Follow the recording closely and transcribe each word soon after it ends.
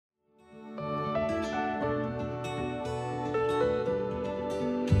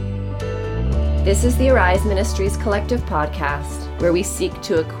This is the Arise Ministries Collective podcast, where we seek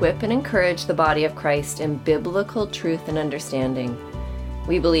to equip and encourage the body of Christ in biblical truth and understanding.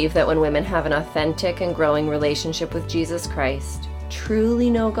 We believe that when women have an authentic and growing relationship with Jesus Christ,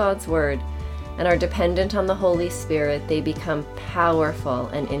 truly know God's Word, and are dependent on the Holy Spirit, they become powerful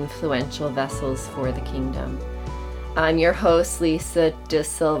and influential vessels for the kingdom. I'm your host, Lisa De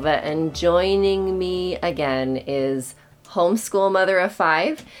Silva, and joining me again is homeschool mother of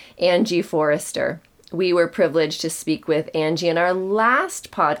 5, Angie Forrester. We were privileged to speak with Angie in our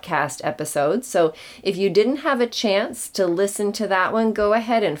last podcast episode, so if you didn't have a chance to listen to that one, go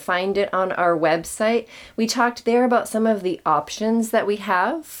ahead and find it on our website. We talked there about some of the options that we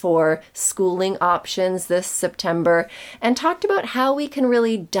have for schooling options this September, and talked about how we can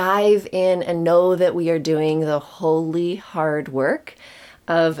really dive in and know that we are doing the holy hard work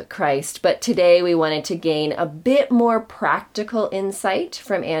of Christ. But today we wanted to gain a bit more practical insight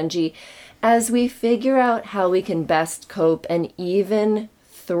from Angie as we figure out how we can best cope and even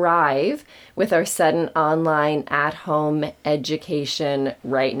thrive with our sudden online at-home education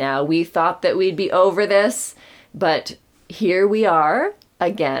right now. We thought that we'd be over this, but here we are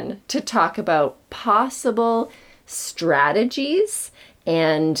again to talk about possible strategies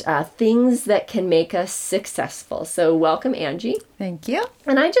and things that can make us successful. So welcome, Angie. Thank you.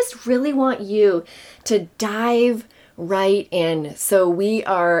 And I just really want you to dive right in. So we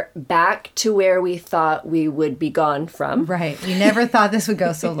are back to where we thought we would be gone from. Right. We never thought this would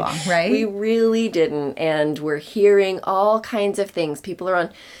go so long, right? We really didn't. And we're hearing all kinds of things. People are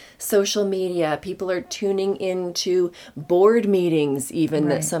on social media. People are tuning into board meetings, even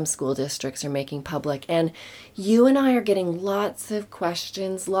that some school districts are making public. And you and I are getting lots of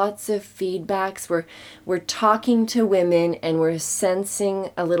questions, lots of feedbacks. We're talking to women and we're sensing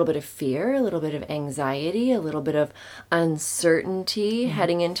a little bit of fear, a little bit of anxiety, a little bit of uncertainty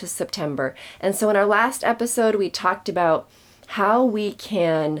heading into September. And so in our last episode, we talked about how we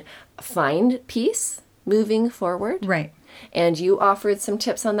can find peace moving forward. Right. And you offered some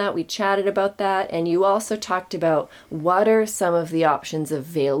tips on that. We chatted about that. And you also talked about what are some of the options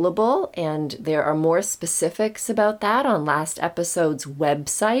available. And there are more specifics about that on last episode's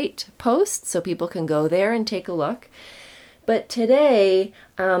website post, so people can go there and take a look. But today,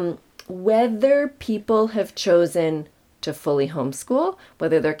 whether people have chosen to fully homeschool,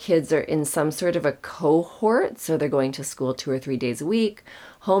 whether their kids are in some sort of a cohort, so they're going to school 2 or 3 days a week,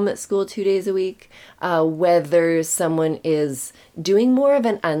 home at school 2 days a week, whether someone is doing more of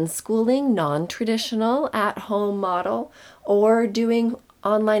an unschooling, non-traditional at-home model, or doing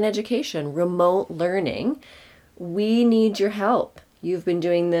online education, remote learning, we need your help. You've been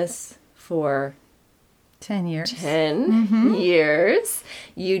doing this for 10 years. 10 years.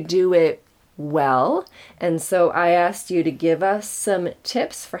 You do it well. And so I asked you to give us some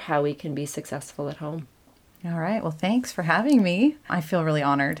tips for how we can be successful at home. All right. Well, thanks for having me. I feel really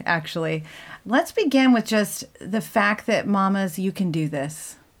honored, actually. Let's begin with just the fact that mamas, you can do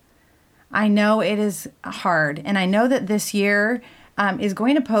this. I know it is hard, and I know that this year is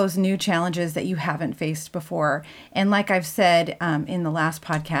going to pose new challenges that you haven't faced before. And like I've said in the last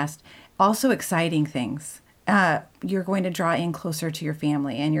podcast, also exciting things. You're going to draw in closer to your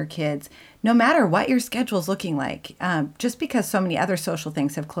family and your kids, no matter what your schedule's looking like. Just because so many other social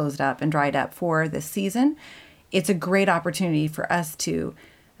things have closed up and dried up for this season, it's a great opportunity for us to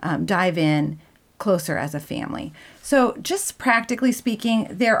dive in closer as a family. So just practically speaking,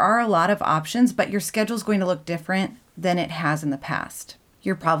 there are a lot of options, but your schedule's going to look different than it has in the past.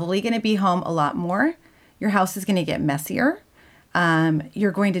 You're probably going to be home a lot more. Your house is going to get messier.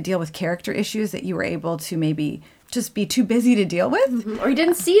 You're going to deal with character issues that you were able to maybe just be too busy to deal with. Mm-hmm. Or you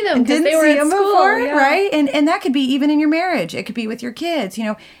didn't see them because they were at school. Before, right? And that could be even in your marriage. It could be with your kids. You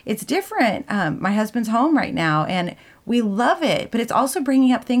know, it's different. My husband's home right now and we love it, but it's also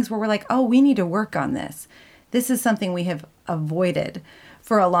bringing up things where we're like, oh, we need to work on this. This is something we have avoided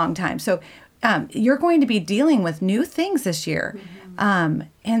for a long time. So you're going to be dealing with new things this year. Mm-hmm.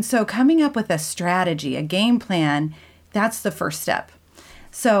 And so coming up with a strategy, a game plan, that's the first step.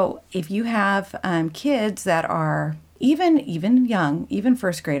 So if you have kids that are even young, even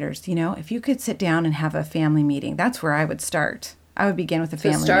first graders, you know, if you could sit down and have a family meeting, that's where I would start. I would begin with a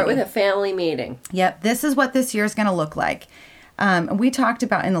family meeting. So start with a family meeting. Yep. This is what this year is going to look like. We talked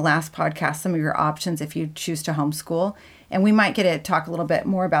about in the last podcast some of your options if you choose to homeschool. And we might get to talk a little bit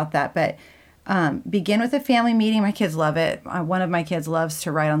more about that. But begin with a family meeting. My kids love it. One of my kids loves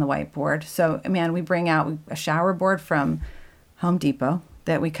to write on the whiteboard. So, man, we bring out a shower board from Home Depot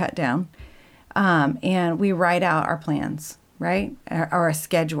that we cut down. And we write out our plans, right? Or a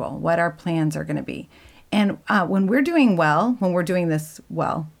schedule, what our plans are going to be. And when we're doing well, when we're doing this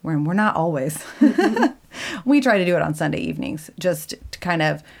well, when we're not always, we try to do it on Sunday evenings, just to kind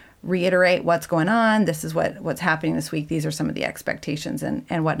of reiterate what's going on. This is what's happening this week. These are some of the expectations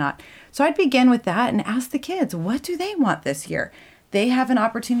and whatnot. So I'd begin with that and ask the kids, what do they want this year? They have an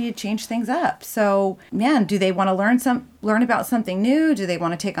opportunity to change things up. So, man, do they want to learn about something new? Do they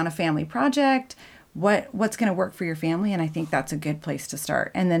want to take on a family project? What's going to work for your family? And I think that's a good place to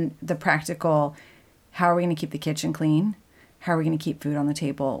start. And then the practical, how are we going to keep the kitchen clean? How are we going to keep food on the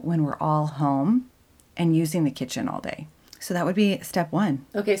table when we're all home and using the kitchen all day? So that would be step one.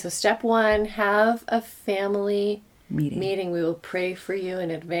 Okay, so step one, have a family Meeting. We will pray for you in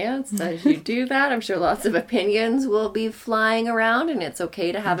advance as you do that. I'm sure lots of opinions will be flying around, and it's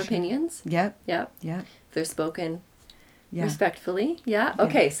okay to have opinions. Yep. Yep. Yep. If they're spoken Yeah. respectfully. Yeah.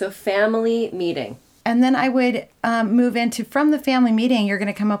 Okay, so family meeting. And then I would move into, from the family meeting, you're going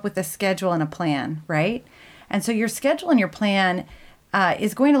to come up with a schedule and a plan, right? And so your schedule and your plan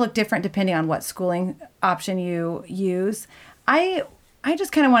is going to look different depending on what schooling option you use. I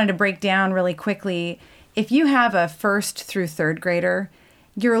just kind of wanted to break down really quickly. If you have a first through third grader,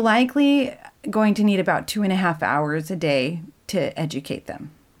 you're likely going to need about 2.5 hours a day to educate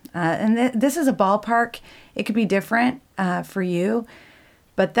them. And this is a ballpark. It could be different for you,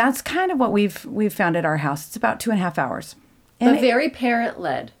 but that's kind of what we've found at our house. It's about 2.5 hours. But very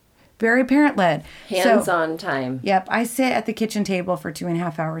parent-led. Very parent-led. Hands-on time. Yep. I sit at the kitchen table for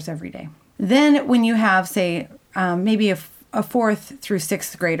 2.5 hours every day. Then when you have, say, maybe a fourth through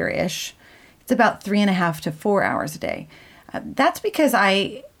sixth grader-ish, it's about 3.5 to 4 hours a day. That's because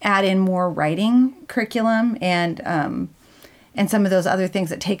I add in more writing curriculum and some of those other things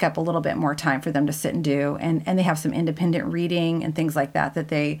that take up a little bit more time for them to sit and do. And they have some independent reading and things like that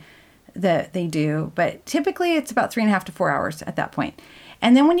they do. But typically it's about 3.5 to 4 hours at that point.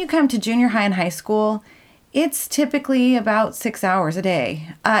 And then when you come to junior high and high school, it's typically about 6 hours a day.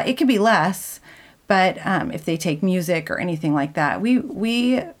 It could be less, but if they take music or anything like that,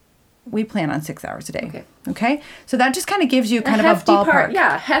 we plan on 6 hours a day. Okay. So that just kind of gives you kind of a ballpark.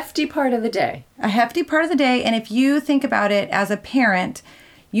 Hefty part of the day. A hefty part of the day. And if you think about it as a parent,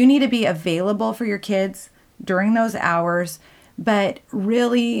 you need to be available for your kids during those hours. But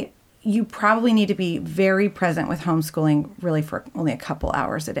really, you probably need to be very present with homeschooling really for only a couple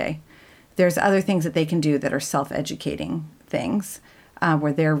hours a day. There's other things that they can do that are self-educating things.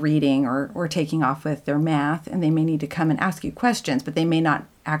 Where they're reading or taking off with their math, and they may need to come and ask you questions, but they may not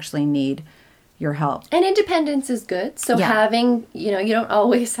actually need your help. And independence is good. So having, you don't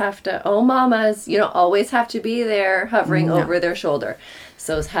always have to, mamas, you don't always have to be there hovering over their shoulder.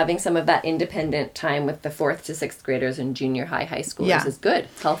 So having some of that independent time with the fourth to sixth graders and junior high schoolers is good,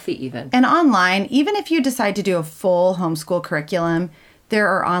 healthy even. And online, even if you decide to do a full homeschool curriculum, there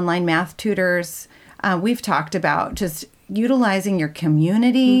are online math tutors. We've talked about just utilizing your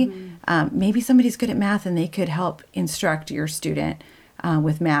community. Maybe somebody's good at math and they could help instruct your student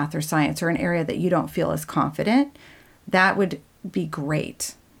with math or science or an area that you don't feel as confident. That would be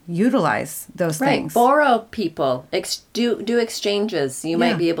great. Utilize those things. Borrow people. Do exchanges. You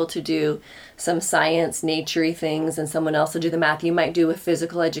might be able to do some science, nature-y things, and someone else will do the math. You might do a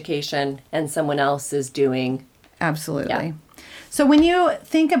physical education and someone else is doing... Absolutely. Yeah. So when you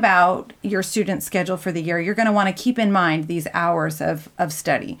think about your student schedule for the year, you're going to want to keep in mind these hours of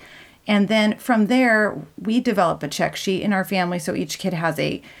study. And then from there, we develop a check sheet in our family. So each kid has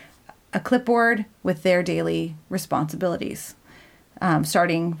a clipboard with their daily responsibilities,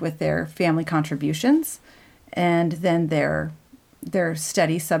 starting with their family contributions and then their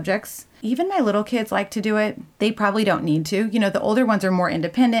study subjects. Even my little kids like to do it. They probably don't need to. The older ones are more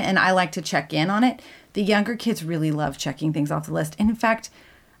independent, and I like to check in on it. The younger kids really love checking things off the list. And in fact,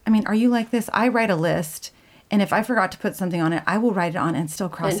 are you like this? I write a list, and if I forgot to put something on it, I will write it on and still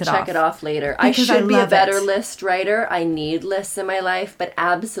cross it off. And check it off later. I should be a better list writer. I need lists in my life, but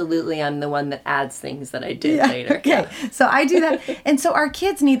absolutely I'm the one that adds things that I did later. Okay, yeah. So I do that. And so our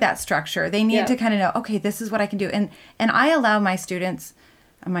kids need that structure. They need to kind of know, okay, this is what I can do. And I allow my students,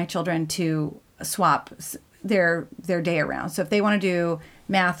 my children, to swap their day around. So if they want to do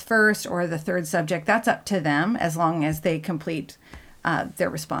math first or the third subject, that's up to them as long as they complete their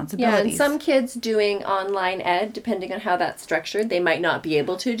responsibilities. Yeah, and some kids doing online ed, depending on how that's structured, they might not be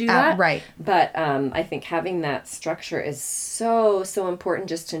able to do that. Right. But I think having that structure is so important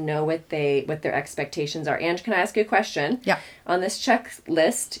just to know what their expectations are. Ange, can I ask you a question? Yeah. On this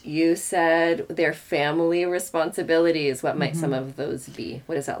checklist, you said their family responsibilities. What might some of those be?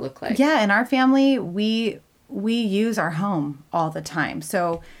 What does that look like? Yeah, in our family, we use our home all the time.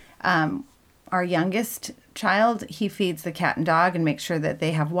 So our youngest child, he feeds the cat and dog and makes sure that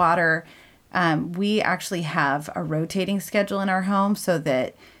they have water. We actually have a rotating schedule in our home so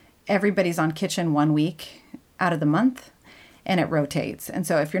that everybody's on kitchen 1 week out of the month, and it rotates. And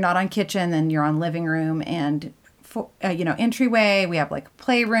so if you're not on kitchen, then you're on living room and entryway. We have like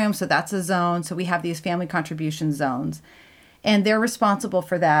playroom, so that's a zone. So we have these family contribution zones, and they're responsible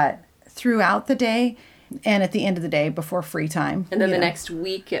for that throughout the day and at the end of the day before free time. And then the next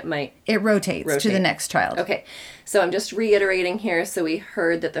week it rotates to the next child. Okay. So I'm just reiterating here. So we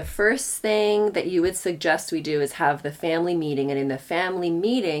heard that the first thing that you would suggest we do is have the family meeting. And in the family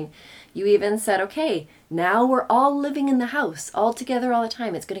meeting, you even said, okay, now we're all living in the house all together all the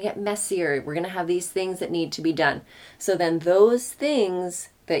time. It's going to get messier. We're going to have these things that need to be done. So then those things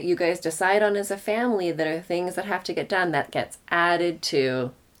that you guys decide on as a family that are things that have to get done, that gets added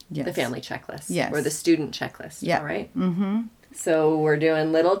to the family checklist or the student checklist. Yeah. All right. Mm-hmm. So we're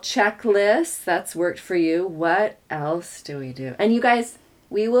doing little checklists. That's worked for you. What else do we do? And you guys,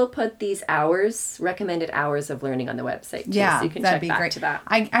 we will put these recommended hours of learning on the website too. Yeah, so you can that'd check be back great. to that.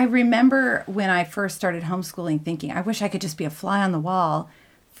 I remember when I first started homeschooling thinking, I wish I could just be a fly on the wall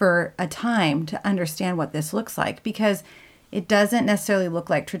for a time to understand what this looks like, because it doesn't necessarily look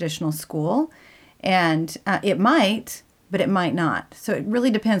like traditional school. And it might, but it might not. So it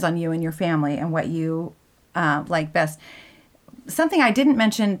really depends on you and your family and what you like best. Something I didn't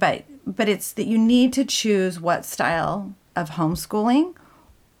mention, but it's that you need to choose what style of homeschooling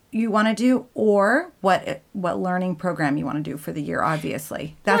you want to do, or what learning program you want to do for the year,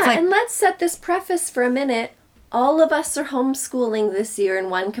 obviously. And let's set this preface for a minute. All of us are homeschooling this year in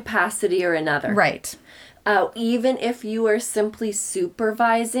one capacity or another. Right. Even if you are simply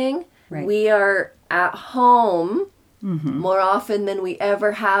supervising, we are at home more often than we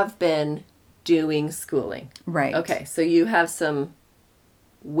ever have been doing schooling. Right. Okay, so you have some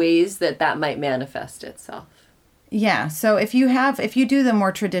ways that might manifest itself. Yeah, so if you do the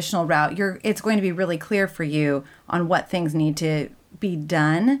more traditional route, it's going to be really clear for you on what things need to be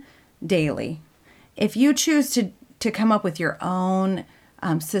done daily. If you choose to come up with your own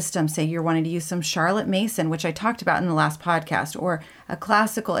system, say you're wanting to use some Charlotte Mason, which I talked about in the last podcast, or a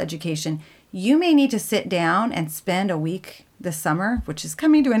classical education, you may need to sit down and spend a week this summer, which is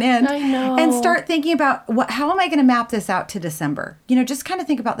coming to an end, I know, and start thinking about how am I going to map this out to December? Just kind of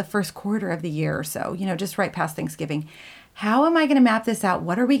think about the first quarter of the year or so, just right past Thanksgiving. How am I going to map this out?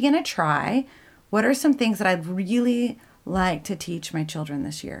 What are we going to try? What are some things that I'd really like to teach my children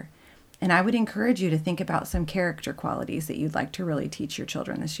this year? And I would encourage you to think about some character qualities that you'd like to really teach your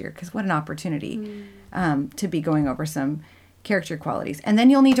children this year, because what an opportunity to be going over some character qualities. And then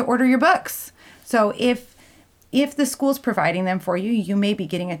you'll need to order your books. So if the school's providing them for you, you may be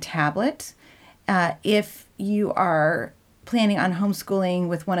getting a tablet. If you are planning on homeschooling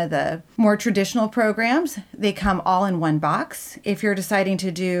with one of the more traditional programs, they come all in one box. If you're deciding to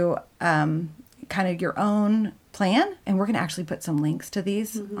do kind of your own plan, and we're going to actually put some links to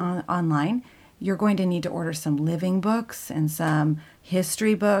these online, you're going to need to order some living books and some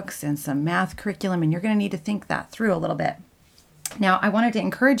history books and some math curriculum, and you're going to need to think that through a little bit. Now, I wanted to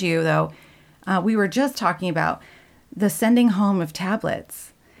encourage you, though, we were just talking about the sending home of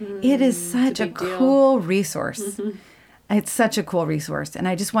tablets. It is such a cool resource. It's such a cool resource. And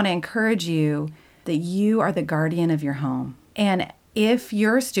I just want to encourage you that you are the guardian of your home. And if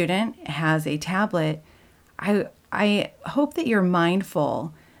your student has a tablet, I hope that you're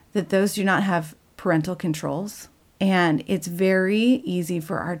mindful that those do not have parental controls. And it's very easy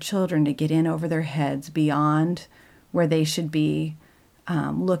for our children to get in over their heads beyond where they should be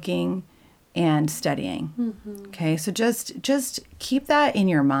looking and studying. Okay, so just keep that in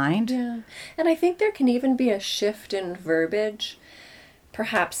your mind. Yeah, and I think there can even be a shift in verbiage.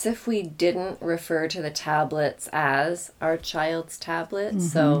 Perhaps if we didn't refer to the tablets as our child's tablet,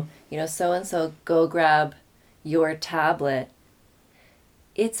 so, so-and-so, go grab your tablet.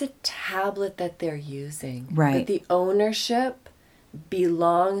 It's a tablet that they're using. Right. But the ownership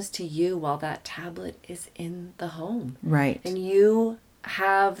belongs to you while that tablet is in the home. Right. And you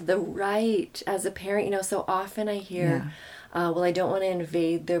have the right as a parent, so often I hear, well, I don't want to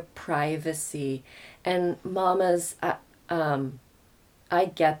invade their privacy. And mamas, I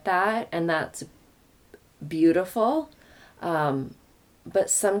get that, and that's beautiful. But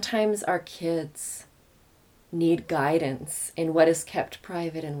sometimes our kids need guidance in what is kept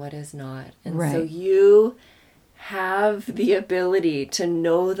private and what is not. And so you have the ability to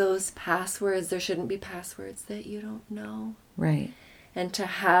know those passwords. There shouldn't be passwords that you don't know. Right. And to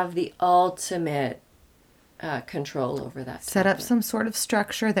have the ultimate control over that. Set up some sort of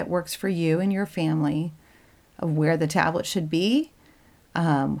structure that works for you and your family of where the tablet should be,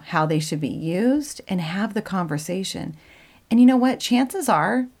 how they should be used, and have the conversation. And you know what? Chances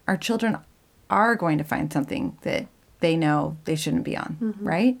are our children are going to find something that they know they shouldn't be on,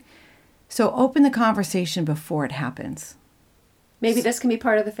 right? So open the conversation before it happens. Maybe this can be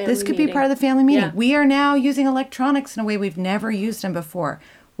part of the family This could meeting. be part of the family meeting. Yeah. We are now using electronics in a way we've never used them before.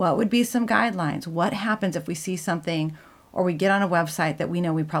 What would be some guidelines? What happens if we see something or we get on a website that we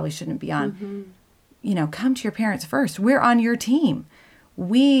know we probably shouldn't be on? You know, come to your parents first. We're on your team.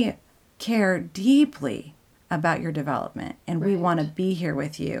 We care deeply about your development, and we want to be here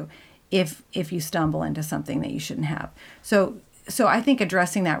with you if you stumble into something that you shouldn't have. So I think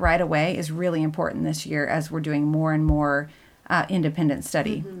addressing that right away is really important this year as we're doing more and more independent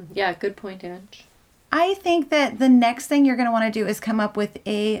study. Yeah, good point, Ange. I think that the next thing you're going to want to do is come up with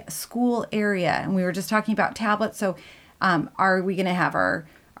a school area. And we were just talking about tablets. So are we going to have our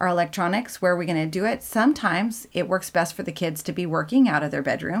electronics? Where are we going to do it? Sometimes it works best for the kids to be working out of their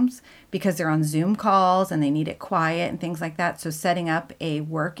bedrooms because they're on Zoom calls and they need it quiet and things like that. So setting up a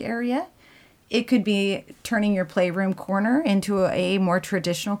work area. It could be turning your playroom corner into a more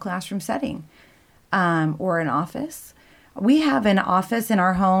traditional classroom setting or an office. We have an office in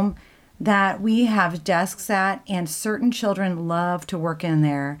our home that we have desks at, and certain children love to work in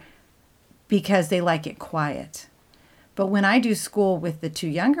there because they like it quiet. But when I do school with the 2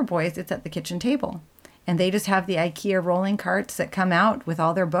 younger boys, it's at the kitchen table. And they just have the IKEA rolling carts that come out with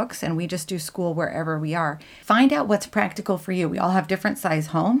all their books, and we just do school wherever we are. Find out what's practical for you. We all have different size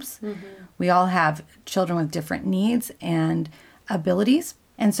homes. We all have children with different needs and abilities.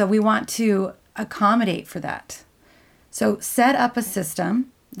 And so we want to accommodate for that. So set up a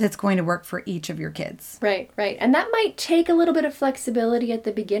system that's going to work for each of your kids. Right. And that might take a little bit of flexibility at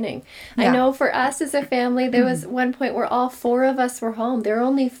the beginning. Yeah. I know for us as a family, there was one point where all 4 of us were home. There were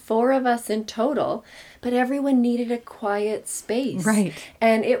only 4 of us in total, but everyone needed a quiet space. Right.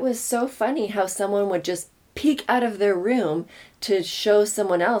 And it was so funny how someone would just peek out of their room to show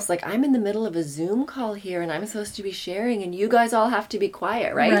someone else, like, I'm in the middle of a Zoom call here and I'm supposed to be sharing and you guys all have to be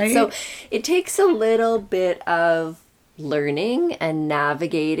quiet, right? So it takes a little bit of learning and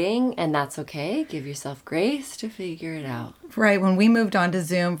navigating, and that's okay. Give yourself grace to figure it out. Right. When we moved on to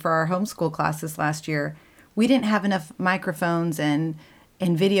Zoom for our homeschool classes last year, we didn't have enough microphones and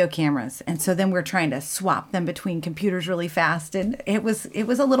video cameras. And so then we're trying to swap them between computers really fast. And it was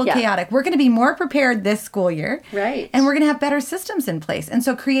a little chaotic. We're going to be more prepared this school year. Right. And we're going to have better systems in place. And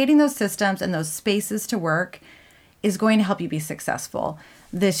so creating those systems and those spaces to work is going to help you be successful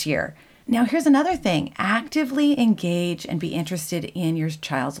this year. Now, here's another thing. Actively engage and be interested in your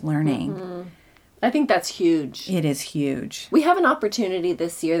child's learning. I think that's huge. It is huge. We have an opportunity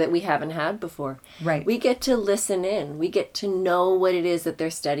this year that we haven't had before. Right. We get to listen in. We get to know what it is that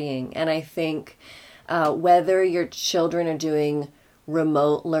they're studying. And I think whether your children are doing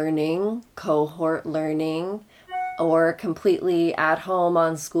remote learning, cohort learning, or completely at home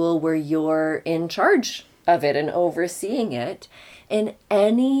on school where you're in charge of it and overseeing it, in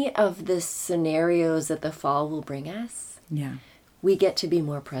any of the scenarios that the fall will bring us, we get to be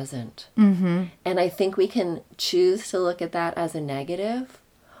more present. And I think we can choose to look at that as a negative,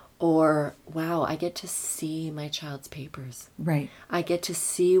 or, wow, I get to see my child's papers. Right. I get to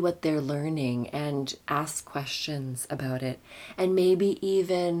see what they're learning and ask questions about it. And maybe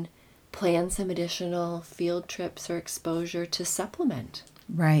even plan some additional field trips or exposure to supplement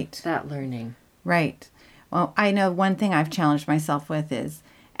that learning. Right. Well, I know one thing I've challenged myself with is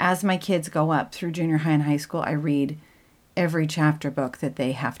as my kids go up through junior high and high school, I read every chapter book that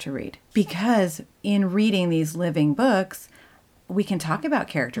they have to read. Because in reading these living books, we can talk about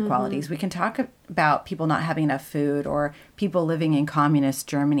character qualities. We can talk about people not having enough food or people living in communist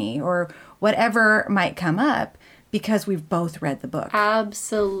Germany or whatever might come up because we've both read the book.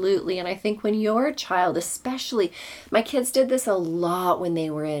 Absolutely. And I think when you're a child, especially, my kids did this a lot when they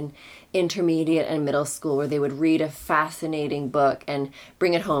were in intermediate and middle school, where they would read a fascinating book and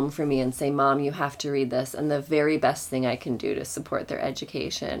bring it home for me and say, Mom, you have to read this. And the very best thing I can do to support their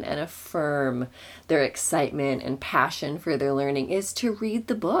education and affirm their excitement and passion for their learning is to read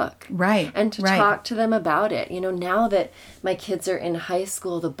the book. Right. And to talk to them about it. You know, now that my kids are in high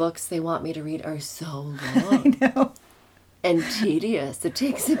school, the books they want me to read are so long. I know. And tedious. It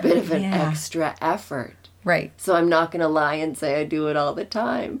takes a bit of an extra effort. Right. So I'm not going to lie and say I do it all the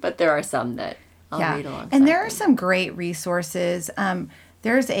time, but there are some that I'll read alongside. And there are some great resources.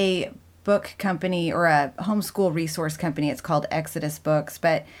 There's a book company or a homeschool resource company. It's called Exodus Books,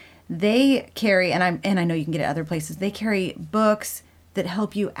 but they carry, and I know you can get it other places, they carry books that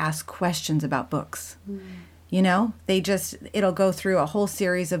help you ask questions about books. You know, it'll go through a whole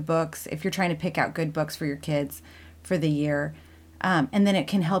series of books if you're trying to pick out good books for your kids for the year. And then it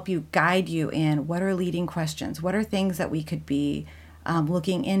can help you guide you in what are leading questions, what are things that we could be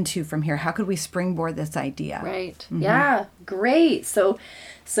looking into from here? How could we springboard this idea? Right. Mm-hmm. Yeah. Great. So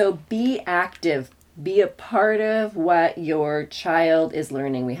be active. Be a part of what your child is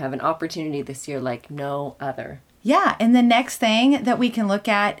learning. We have an opportunity this year like no other. Yeah. And the next thing that we can look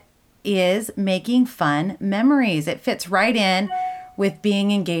at is making fun memories. It fits right in with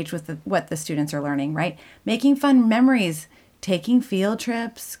being engaged with what the students are learning, right? Making fun memories, taking field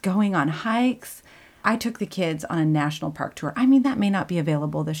trips, going on hikes. I took the kids on a national park tour. I mean, that may not be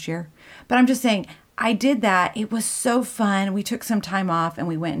available this year, but I'm just saying I did that. It was so fun. We took some time off and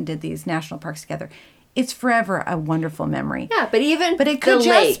we went and did these national parks together. It's forever a wonderful memory. Yeah, but it could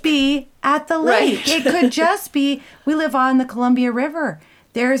just be at the lake. Right. It could just be, we live on the Columbia River.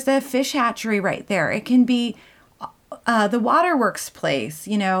 There's the fish hatchery right there. It can be the waterworks place.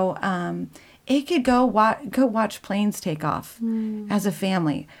 It could go watch planes take off as a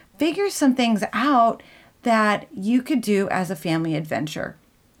family. Figure some things out that you could do as a family adventure.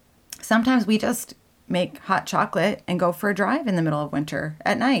 Sometimes we just make hot chocolate and go for a drive in the middle of winter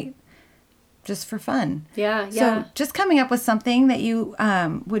at night, just for fun. Yeah. So just coming up with something that you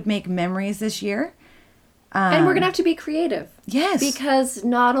would make memories this year. And we're going to have to be creative. Yes. Because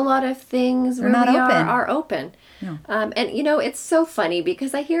not a lot of things where we are open. No. And, it's so funny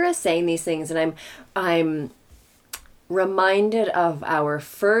because I hear us saying these things and I'm reminded of our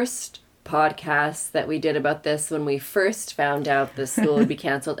first podcast that we did about this when we first found out the school would be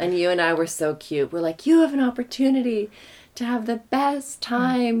canceled. And you and I were so cute. We're like, you have an opportunity to have the best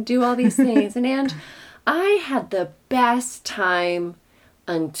time, do all these things. And I had the best time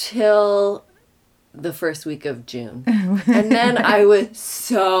until the first week of June. And then I was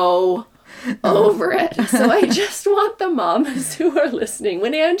so over it. So I just want the moms who are listening,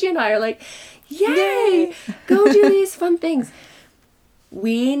 when Angie and I are like, yay, go do these fun things.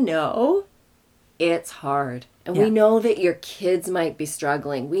 We know it's hard. And we know that your kids might be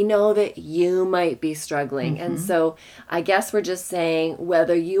struggling. We know that you might be struggling. Mm-hmm. And so I guess we're just saying,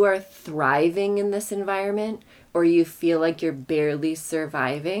 whether you are thriving in this environment or you feel like you're barely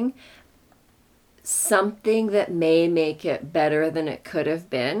surviving, something that may make it better than it could have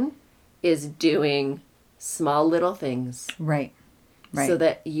been is doing small little things. Right. So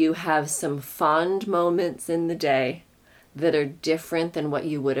that you have some fond moments in the day that are different than what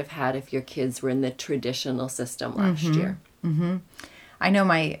you would have had if your kids were in the traditional system last year. Mm-hmm. I know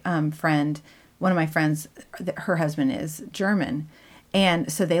my one of my friends, her husband is German. And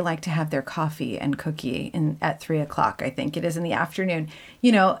so they like to have their coffee and cookie at 3:00, I think it is, in the afternoon.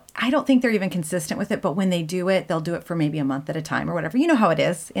 I don't think they're even consistent with it, but when they do it, they'll do it for maybe a month at a time or whatever. You know how it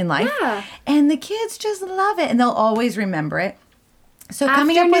is in life. Yeah. And the kids just love it, and they'll always remember it. So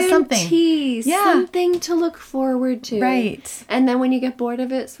coming up with something. Tea, something to look forward to. Right. And then when you get bored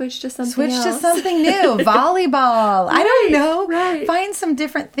of it, switch to something else. Switch to something new. Volleyball. I don't know. Right. Find some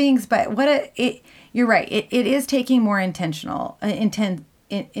different things, but you're right. It is taking more intention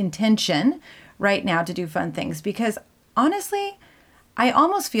right now to do fun things, because honestly, I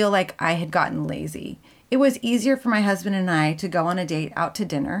almost feel like I had gotten lazy. It was easier for my husband and I to go on a date out to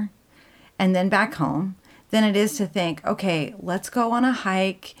dinner and then back home than it is to think, okay, let's go on a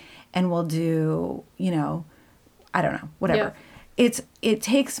hike and we'll do, I don't know, whatever. Yeah. It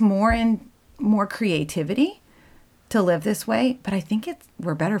takes more creativity to live this way, but I think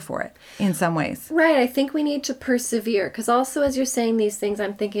we're better for it in some ways. Right. I think we need to persevere, because also as you're saying these things,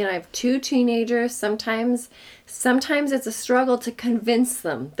 I'm thinking I have 2 teenagers. Sometimes it's a struggle to convince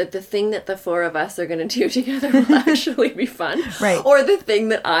them that the thing that the 4 of us are going to do together will actually be fun. Right. Or the thing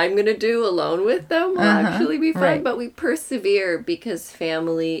that I'm going to do alone with them will actually be fun. Right. But we persevere because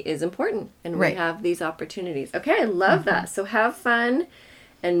family is important and we have these opportunities. Okay, I love that. So have fun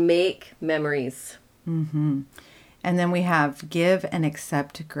and make memories. Mm-hmm. And then we have give and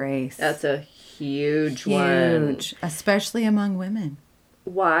accept grace. That's a huge one. Especially among women.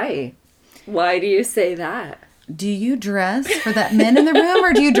 Why? Why do you say that? Do you dress for the men in the room,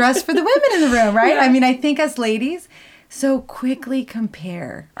 or do you dress for the women in the room, right? Yeah. I mean, I think as ladies so quickly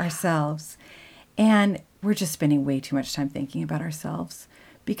compare ourselves. And we're just spending way too much time thinking about ourselves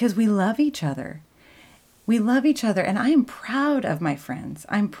because we love each other. We love each other. And I am proud of my friends.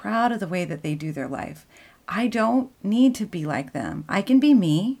 I'm proud of the way that they do their life. I don't need to be like them. I can be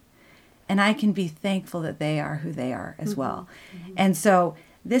me, and I can be thankful that they are who they are as well. Mm-hmm. And so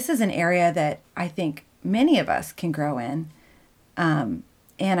this is an area that I think many of us can grow in. And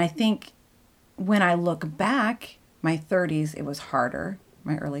I think when I look back, my 30s, it was harder,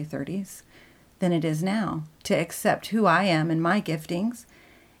 my early 30s, than it is now to accept who I am and my giftings,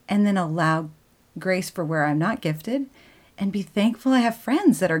 and then allow grace for where I'm not gifted, and be thankful I have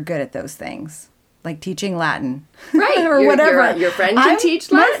friends that are good at those things. like teaching Latin. Right. or whatever. Your friend can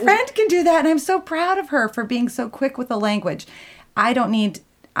teach Latin. My friend can do that, and I'm so proud of her for being so quick with the language. I don't need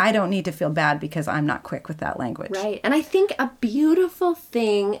to feel bad because I'm not quick with that language. Right. And I think a beautiful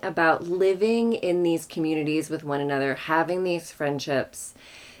thing about living in these communities with one another, having these friendships,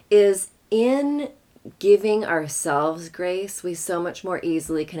 is in giving ourselves grace, we so much more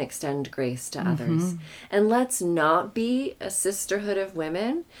easily can extend grace to others. And let's not be a sisterhood of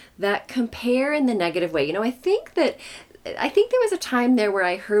women that compare in the negative way. I think there was a time there where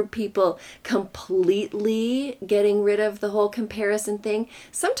I heard people completely getting rid of the whole comparison thing.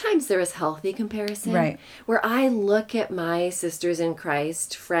 Sometimes there is healthy comparison. Right. Where I look at my sisters in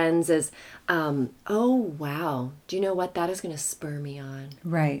Christ, friends, as, oh, wow, do you know what? That is going to spur me on.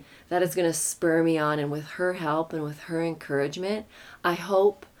 Right. That is going to spur me on. And with her help and with her encouragement, I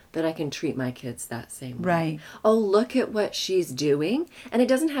hope that I can treat my kids that same way. Right. Oh, look at what she's doing. And it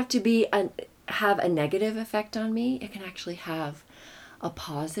doesn't have to be have a negative effect on me. It can actually have a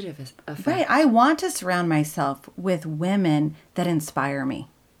positive effect. Right. I want to surround myself with women that inspire me.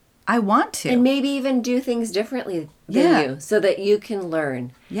 I want to. And maybe even do things differently than you so that you can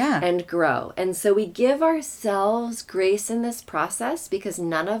learn and grow. And so we give ourselves grace in this process because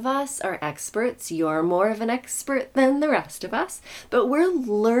none of us are experts. You're more of an expert than the rest of us, but we're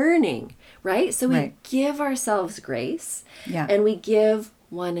learning, right? So we give ourselves grace and we give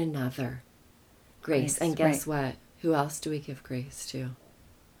one another grace. And guess what? Who else do we give grace to?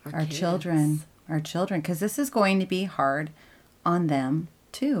 Our children. Our children. Because this is going to be hard on them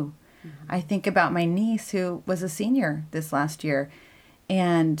too. I think about my niece who was a senior this last year,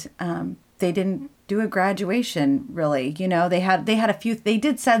 and they didn't do a graduation really. They had a few. They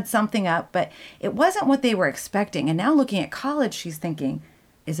did set something up, but it wasn't what they were expecting. And now looking at college, she's thinking,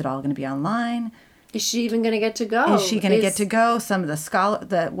 is it all going to be online? Is she even going to get to go? Is she going to get to go? Some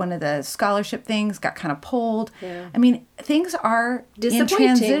of one of the scholarship things got kind of pulled. Yeah. I mean, things are in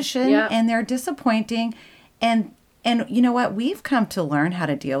transition and they're disappointing. And you know what? We've come to learn how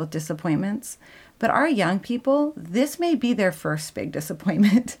to deal with disappointments. But our young people, this may be their first big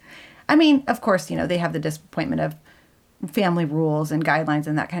disappointment. I mean, of course, they have the disappointment of family rules and guidelines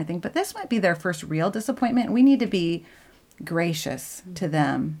and that kind of thing. But this might be their first real disappointment. We need to be gracious to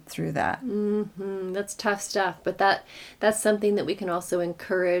them through that. That's tough stuff, but that's something that we can also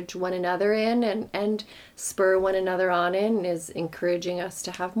encourage one another in and spur one another on in, is encouraging us to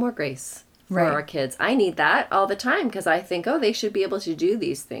have more grace for our kids. I need that all the time because I think, they should be able to do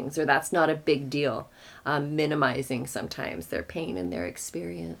these things, or that's not a big deal. Minimizing sometimes their pain and their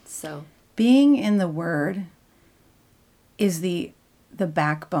experience. So being in the Word is the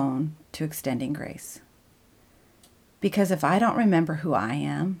backbone to extending grace. Because if I don't remember who I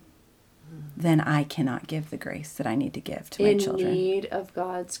am, then I cannot give the grace that I need to give to my children. In need of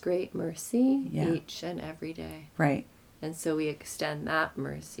God's great mercy each and every day. Right. And so we extend that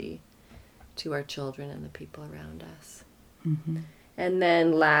mercy to our children and the people around us. And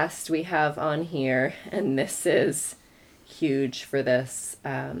then last we have on here, and this is huge for this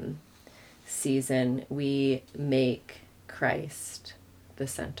season, we make Christ the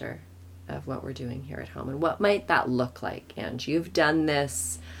center of what we're doing here at home. And what might that look like, Ange? You've done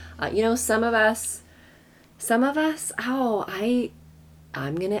this. Some of us,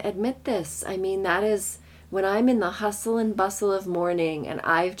 I'm going to admit this. I mean, that is when I'm in the hustle and bustle of morning and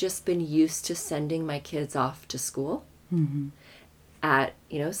I've just been used to sending my kids off to school at,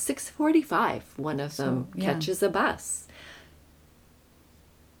 6:45, one of them catches a bus.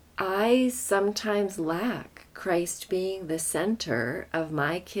 I sometimes lack Christ being the center of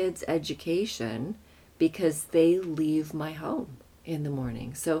my kids' education because they leave my home in the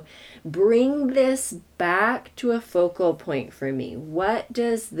morning. So bring this back to a focal point for me. What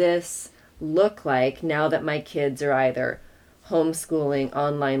does this look like now that my kids are either homeschooling,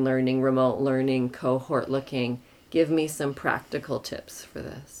 online learning, remote learning, cohort looking? Give me some practical tips for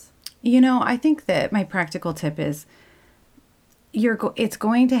this. I think that my practical tip is it's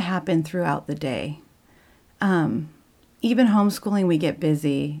going to happen throughout the day. Even homeschooling, we get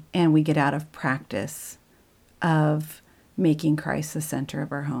busy and we get out of practice of making Christ the center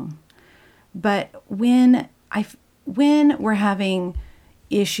of our home. But when we're having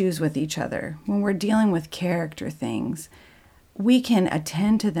issues with each other, when we're dealing with character things, we can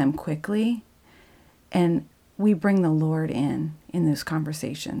attend to them quickly, and we bring the Lord in those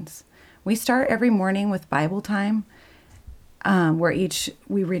conversations. We start every morning with Bible time, where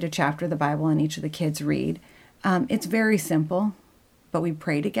we read a chapter of the Bible and each of the kids read. It's very simple, but we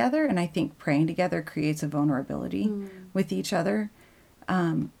pray together, and I think praying together creates a vulnerability with each other,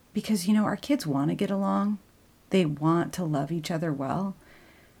 because our kids want to get along, they want to love each other well,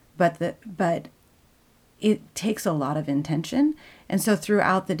 but it takes a lot of intention. And so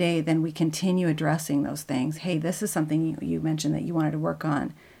throughout the day, then we continue addressing those things. Hey, this is something you mentioned that you wanted to work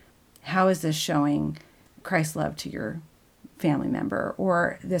on. How is this showing Christ's love to your family member,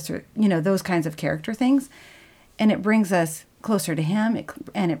 or this, or, those kinds of character things. And it brings us closer to him,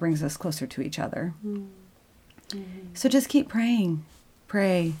 and it brings us closer to each other. Mm-hmm. So just keep praying.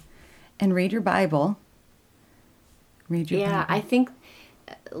 Pray and read your Bible. Bible. I think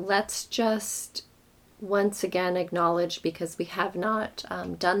let's just once again acknowledge, because we have not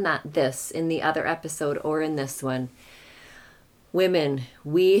done this in the other episode or in this one. Women,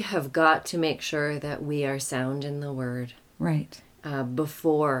 we have got to make sure that we are sound in the Word. Right.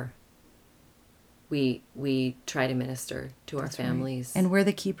 Before we try to minister to our families. Right. And we're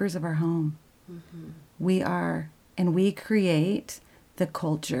the keepers of our home. Mm-hmm. We are, and we create the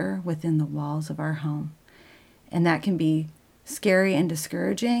culture within the walls of our home. And that can be scary and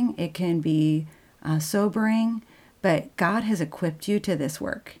discouraging. It can be sobering, but God has equipped you to this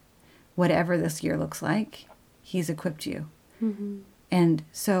work. Whatever this year looks like, He's equipped you. Mm-hmm. And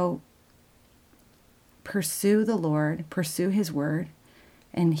so pursue the Lord, pursue His Word,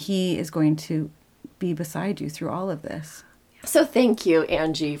 and He is going to be beside you through all of this. So thank you,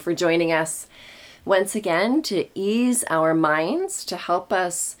 Angie, for joining us once again to ease our minds, to help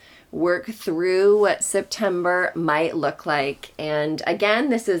us work through what September might look like. And again,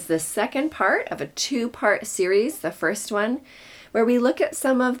 this is the second part of a 2-part series. The first one, where we look at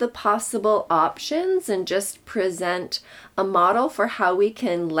some of the possible options and just present a model for how we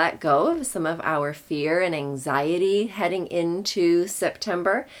can let go of some of our fear and anxiety heading into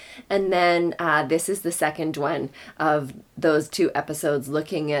September. And then this is the second one of those 2 episodes,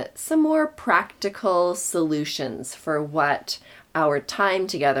 looking at some more practical solutions for what our time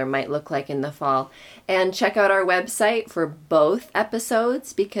together might look like in the fall. And check out our website for both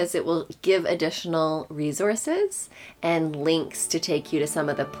episodes, because it will give additional resources and links to take you to some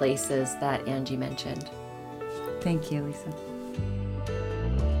of the places that Angie mentioned. Thank you, Lisa.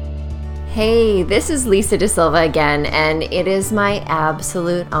 Hey, this is Lisa De Silva again, and it is my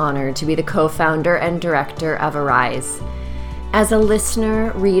absolute honor to be the co-founder and director of Arise. As a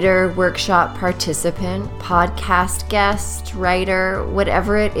listener, reader, workshop participant, podcast guest, writer,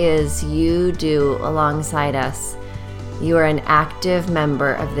 whatever it is you do alongside us, you are an active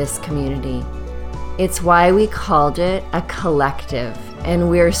member of this community. It's why we called it a collective, and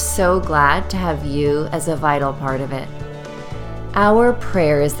we're so glad to have you as a vital part of it. Our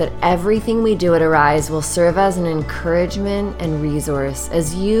prayer is that everything we do at Arise will serve as an encouragement and resource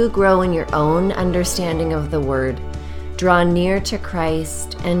as you grow in your own understanding of the Word, draw near to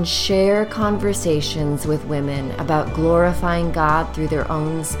Christ, and share conversations with women about glorifying God through their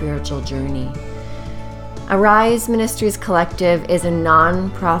own spiritual journey. Arise Ministries Collective is a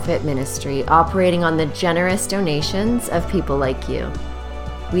non-profit ministry operating on the generous donations of people like you.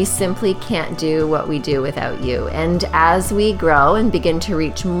 We simply can't do what we do without you, and as we grow and begin to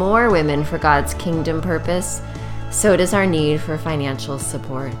reach more women for God's kingdom purpose, so does our need for financial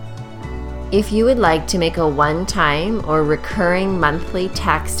support. If you would like to make a one-time or recurring monthly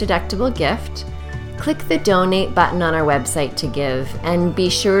tax-deductible gift, click the donate button on our website to give, and be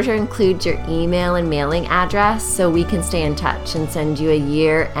sure to include your email and mailing address so we can stay in touch and send you a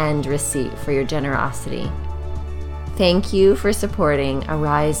year-end receipt for your generosity. Thank you for supporting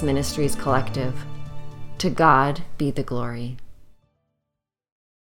Arise Ministries Collective. To God be the glory.